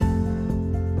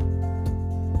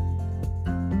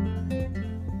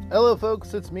Hello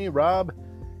folks, it's me, Rob,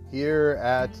 here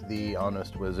at the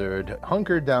Honest Wizard,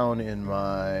 hunkered down in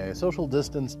my social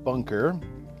distance bunker,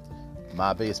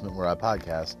 my basement where I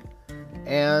podcast.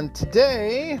 And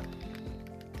today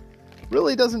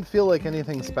really doesn't feel like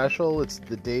anything special. It's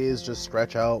the days just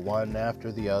stretch out one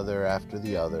after the other after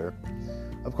the other.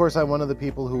 Of course, I'm one of the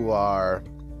people who are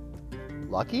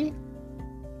lucky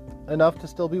enough to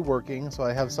still be working, so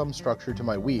I have some structure to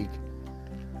my week.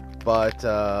 But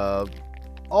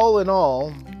all in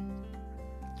all,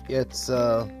 it's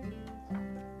not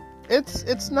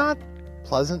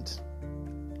pleasant,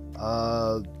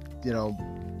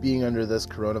 being under this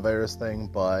coronavirus thing,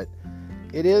 but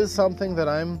it is something that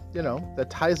that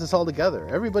ties us all together.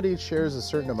 Everybody shares a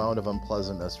certain amount of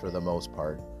unpleasantness for the most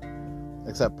part,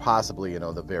 except possibly,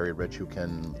 the very rich who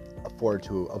can afford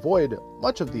to avoid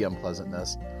much of the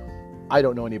unpleasantness. I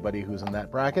don't know anybody who's in that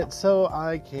bracket, so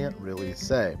I can't really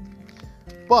say.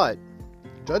 But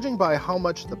judging by how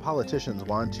much the politicians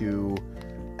want to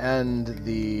end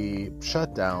the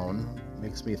shutdown,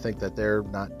 makes me think that they're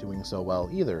not doing so well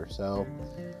either. So,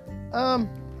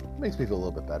 makes me feel a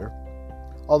little bit better.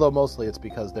 Although mostly it's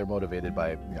because they're motivated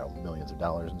by, millions of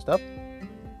dollars and stuff.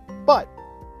 But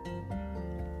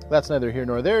that's neither here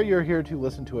nor there. You're here to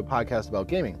listen to a podcast about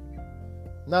gaming,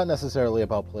 not necessarily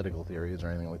about political theories or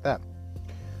anything like that.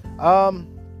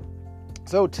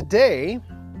 So today,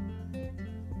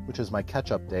 which is my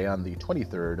catch-up day on the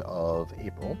 23rd of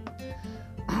April,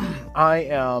 I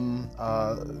am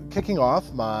kicking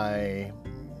off my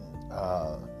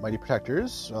Mighty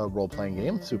Protectors role-playing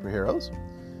game, Superheroes.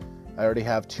 I already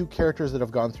have 2 characters that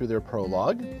have gone through their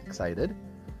prologue. Excited.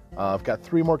 I've got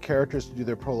 3 more characters to do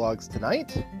their prologues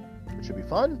tonight, which should be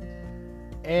fun.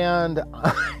 And,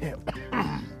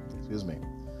 excuse me,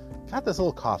 got this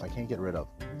little cough I can't get rid of.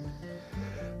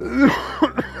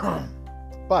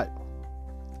 But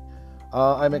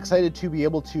I'm excited to be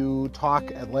able to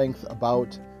talk at length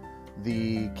about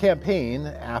the campaign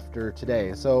after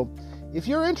today. So if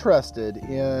you're interested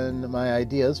in my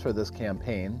ideas for this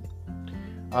campaign,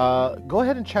 go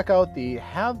ahead and check out the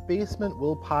Have Basement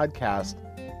Will podcast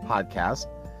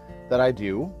that I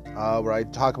do, where I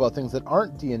talk about things that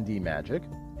aren't D&D magic.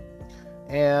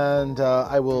 And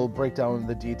I will break down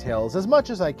the details as much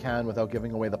as I can without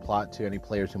giving away the plot to any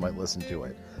players who might listen to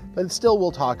it. But still,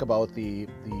 we'll talk about the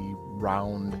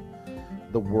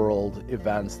world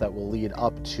events that will lead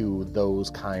up to those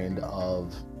kind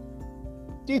of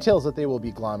details that they will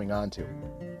be glomming onto.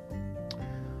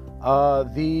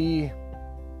 The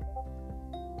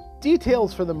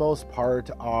details, for the most part,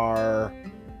 are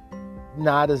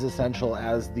not as essential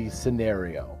as the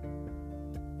scenario,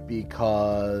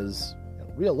 because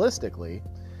realistically,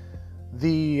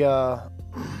 the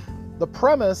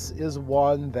premise is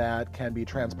one that can be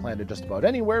transplanted just about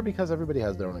anywhere because everybody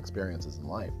has their own experiences in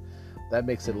life. That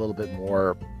makes it a little bit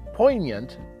more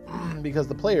poignant because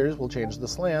the players will change the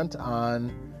slant on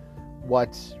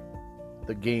what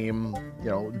the game,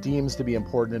 deems to be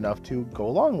important enough to go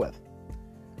along with.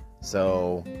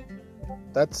 So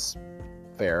that's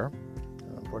fair.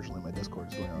 Unfortunately, my Discord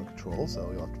is going out of control, so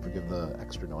you'll have to forgive the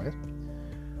extra noise.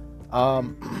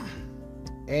 Of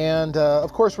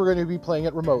course, we're going to be playing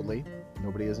it remotely.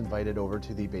 Nobody is invited over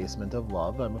to the Basement of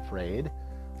Love, I'm afraid,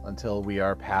 until we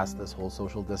are past this whole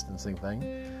social distancing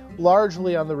thing.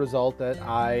 Largely on the result that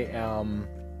I am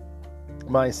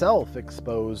myself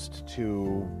exposed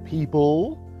to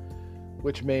people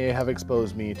which may have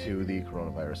exposed me to the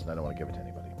coronavirus, and I don't want to give it to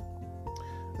anybody.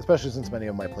 Especially since many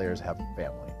of my players have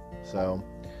family. So,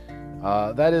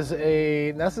 that is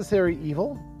a necessary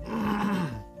evil.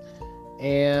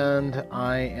 And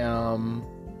I am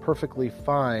perfectly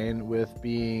fine with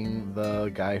being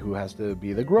the guy who has to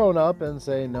be the grown-up and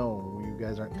say, no, you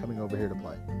guys aren't coming over here to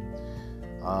play.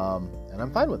 And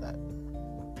I'm fine with that.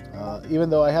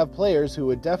 Even though I have players who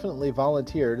would definitely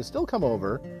volunteer to still come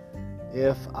over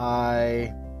if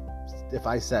I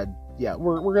said, yeah,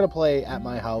 we're going to play at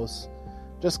my house.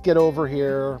 Just get over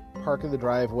here, park in the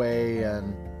driveway,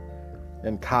 and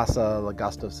Casa La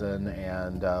Gustafson,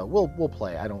 and we'll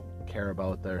play. I don't care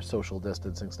about their social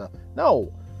distancing stuff.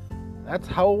 No, that's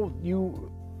how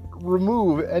you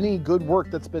remove any good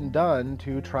work that's been done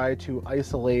to try to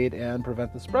isolate and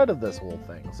prevent the spread of this whole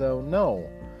thing. So no,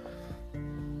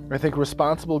 I think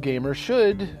responsible gamers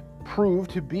should prove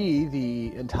to be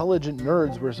the intelligent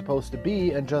nerds we're supposed to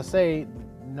be and just say,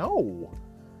 no,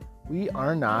 we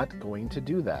are not going to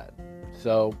do that.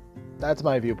 So that's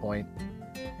my viewpoint.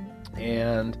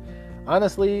 And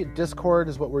honestly, Discord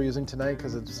is what we're using tonight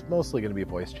because it's mostly going to be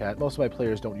voice chat. Most of my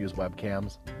players don't use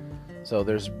webcams, so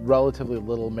there's relatively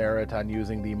little merit on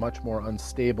using the much more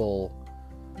unstable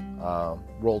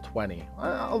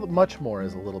Roll20. Much more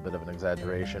is a little bit of an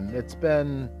exaggeration. It's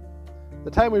been,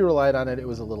 the time we relied on it, it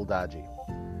was a little dodgy.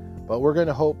 But we're going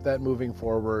to hope that moving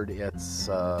forward, it's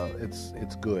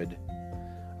good.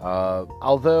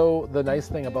 Although the nice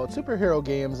thing about superhero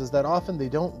games is that often they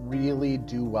don't really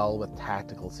do well with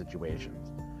tactical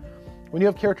situations. When you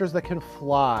have characters that can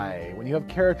fly, when you have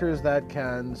characters that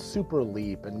can super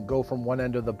leap and go from one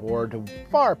end of the board to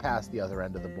far past the other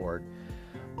end of the board,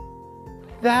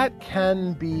 that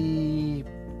can be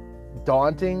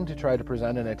daunting to try to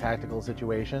present in a tactical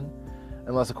situation.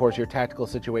 Unless, of course, your tactical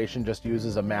situation just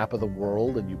uses a map of the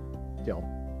world and you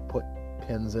put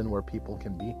pins in where people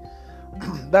can be.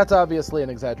 That's obviously an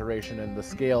exaggeration, and the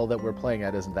scale that we're playing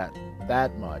at isn't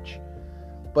that much.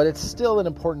 But it's still an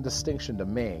important distinction to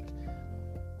make,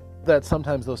 that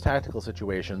sometimes those tactical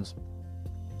situations,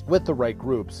 with the right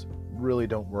groups, really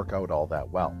don't work out all that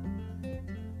well.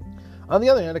 On the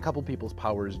other hand, a couple people's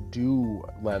powers do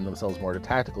lend themselves more to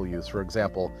tactical use. For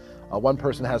example, one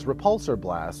person has repulsor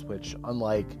blasts, which,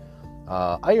 unlike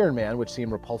Iron Man, which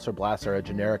seemed repulsor blasts are a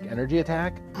generic energy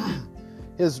attack,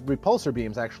 his repulsor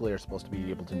beams actually are supposed to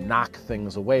be able to knock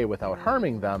things away without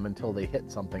harming them until they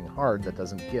hit something hard that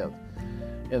doesn't give.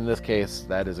 In this case,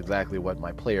 that is exactly what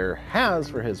my player has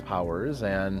for his powers,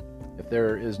 and if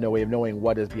there is no way of knowing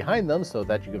what is behind them so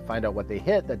that you can find out what they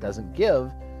hit that doesn't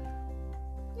give,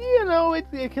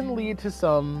 it can lead to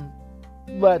some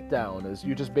letdown, as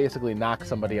you just basically knock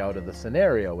somebody out of the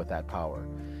scenario with that power.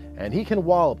 And he can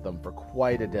wallop them for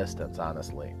quite a distance,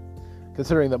 honestly.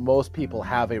 Considering that most people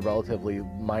have a relatively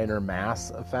minor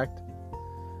mass effect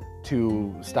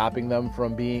to stopping them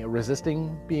from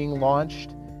resisting being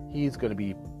launched, he's going to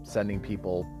be sending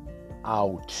people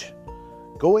out,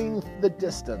 going the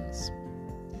distance.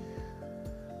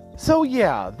 So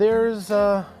yeah, there's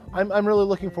I'm really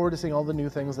looking forward to seeing all the new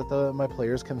things that my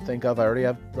players can think of. I already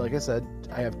have, like I said,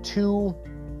 I have 2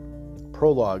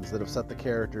 prologues that have set the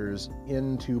characters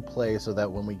into play so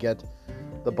that when we get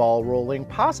the ball rolling,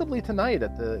 possibly tonight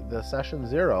at the session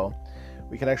 0,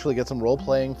 we can actually get some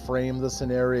role-playing, frame the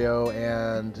scenario,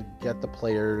 and get the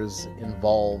players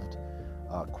involved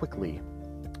quickly,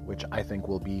 which I think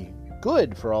will be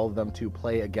good for all of them to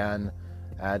play again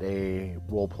at a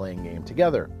role-playing game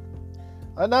together.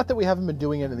 Not that we haven't been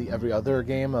doing it in every other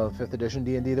game of 5th edition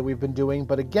D&D that we've been doing,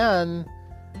 but again,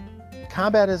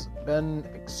 combat has been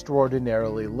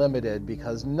extraordinarily limited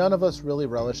because none of us really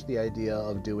relished the idea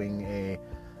of doing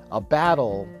a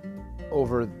battle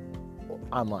over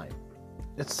online.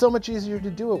 It's so much easier to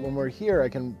do it when we're here. I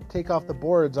can take off the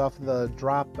boards off the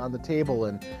drop on the table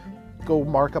and go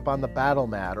mark up on the battle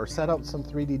mat or set up some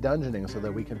 3D dungeoning so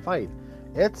that we can fight.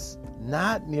 It's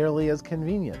not nearly as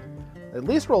convenient. At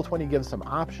least Roll20 gives some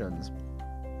options,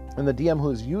 and the DM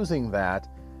who's using that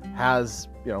has,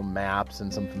 maps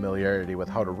and some familiarity with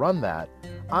how to run that.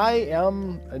 I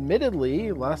am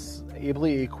admittedly less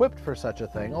ably equipped for such a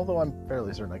thing, although I'm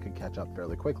fairly certain I could catch up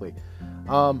fairly quickly.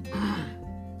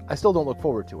 I still don't look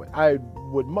forward to it. I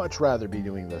would much rather be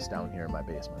doing this down here in my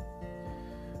basement.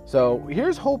 So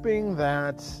here's hoping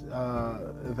that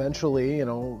eventually,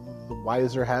 the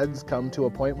wiser heads come to a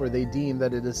point where they deem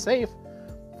that it is safe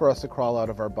for us to crawl out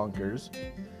of our bunkers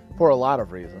for a lot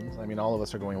of reasons. I mean, all of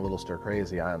us are going a little stir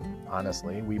crazy,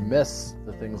 honestly. We miss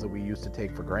the things that we used to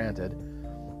take for granted.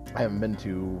 I haven't been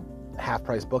to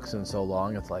half-price books in so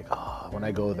long. It's like, when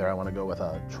I go there, I want to go with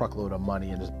a truckload of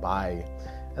money and just buy.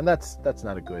 And that's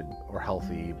not a good or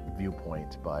healthy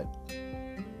viewpoint, but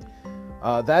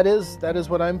that is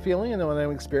what I'm feeling and what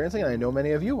I'm experiencing, and I know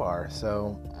many of you are.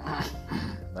 So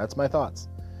that's my thoughts.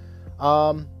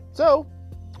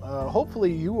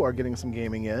 Hopefully you are getting some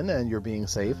gaming in and you're being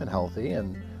safe and healthy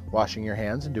and washing your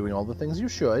hands and doing all the things you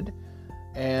should.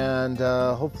 And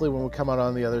hopefully when we come out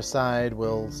on the other side,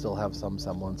 we'll still have some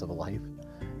semblance of a life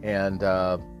and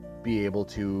be able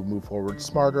to move forward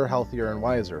smarter, healthier, and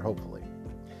wiser, hopefully.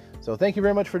 So thank you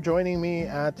very much for joining me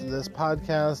at this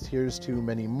podcast. Here's to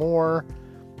many more.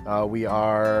 We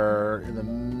are in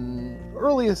the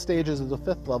earliest stages of the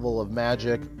 5th level of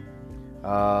Magic.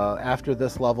 After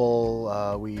this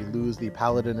level, we lose the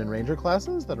Paladin and Ranger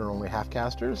classes that are only half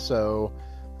casters, so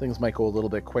things might go a little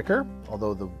bit quicker,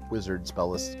 although the Wizard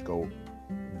spell lists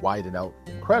widen out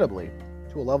incredibly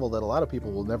to a level that a lot of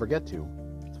people will never get to.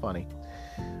 It's funny.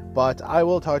 But I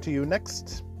will talk to you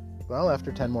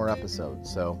after 10 more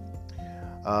episodes. So,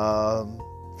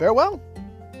 farewell.